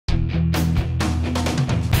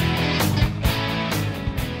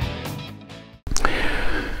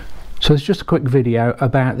So it's just a quick video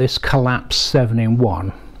about this Colapz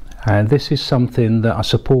 7-in-1, and this is something that I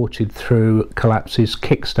supported through Colapz's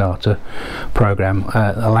Kickstarter program.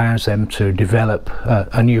 Allows them to develop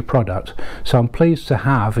a new product, so I'm pleased to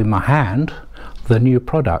have in my hand the new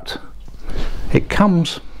product. It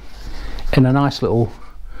comes in a nice little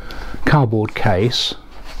cardboard case,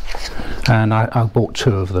 and I bought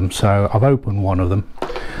two of them, so I've opened one of them.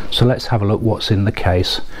 So let's have a look what's in the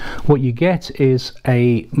case. What you get is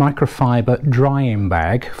a microfiber drying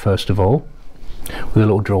bag, first of all, with a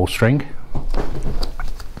little drawstring.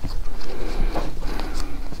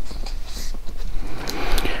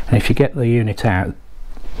 And if you get the unit out,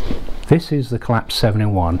 this is the Colapz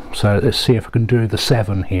 7-in-1. So let's see if I can do the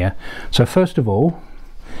 7 here. So first of all,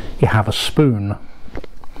 you have a spoon.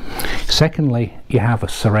 Secondly, you have a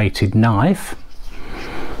serrated knife.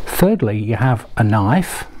 Thirdly, you have a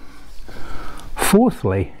knife.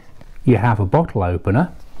 Fourthly, you have a bottle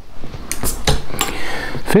opener.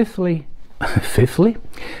 Fifthly,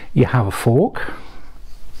 you have a fork.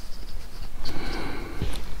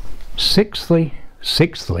 Sixthly,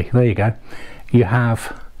 there you go, you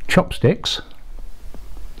have chopsticks.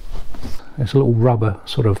 There's a little rubber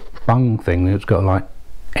sort of bung thing that's got like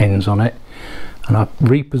ends on it, and I've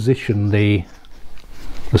repositioned the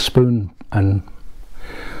spoon and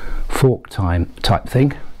fork type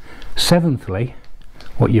thing. Seventhly,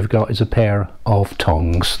 what you've got is a pair of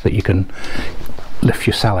tongs that you can lift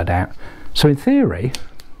your salad out. So in theory,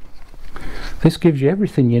 this gives you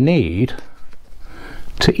everything you need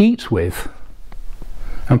to eat with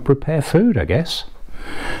and prepare food, I guess.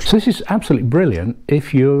 So this is absolutely brilliant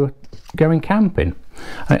if you're going camping,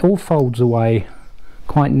 and it all folds away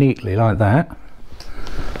quite neatly like that.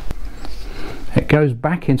 It goes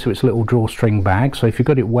back into its little drawstring bag, so if you've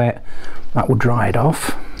got it wet, that will dry it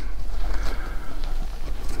off.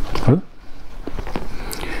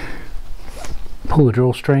 Pull the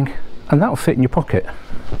drawstring, and that will fit in your pocket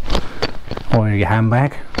or in your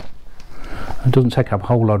handbag. It doesn't take up a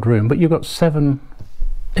whole lot of room, but you've got 7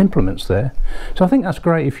 implements there. So I think that's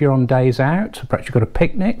great if you're on days out, perhaps you've got a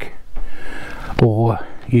picnic, or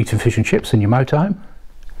you're eating fish and chips in your motorhome,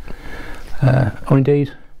 or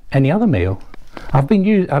indeed any other meal. I've been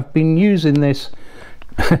using this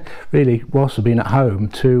really whilst I've been at home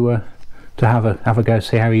to have a go,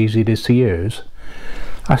 see how easy it is to use.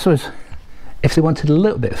 I suppose if they wanted a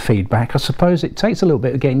little bit of feedback, I suppose it takes a little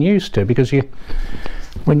bit of getting used to, because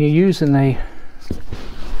when you're using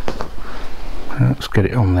let's get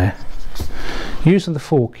it on there, using the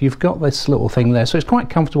fork, you've got this little thing there, so it's quite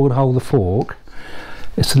comfortable to hold the fork.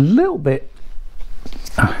 It's a little bit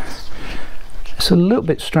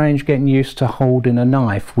strange getting used to holding a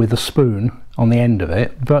knife with a spoon on the end of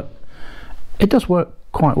it, but it does work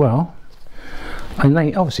quite well. And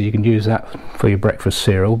then obviously you can use that for your breakfast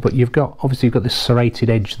cereal, but you've got this serrated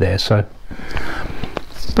edge there. So,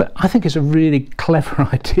 but I think it's a really clever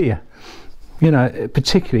idea, you know,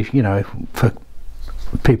 particularly, you know, for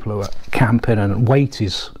people who are camping, and weight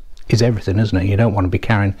is everything, isn't it? You don't want to be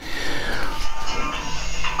carrying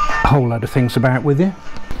a whole load of things about with you.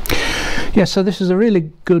 Yeah, so this is a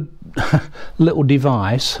really good little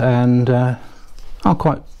device, and I'm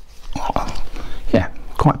quite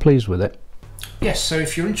pleased with it. Yes, so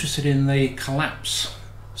if you're interested in the Colapz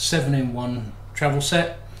 7-in-1 travel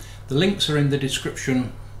set, the links are in the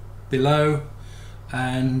description below,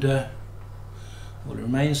 and all it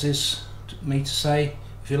remains is me to say,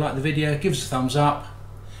 if you like the video, give us a thumbs up,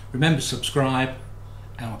 remember to subscribe,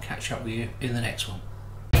 and I'll catch up with you in the next one.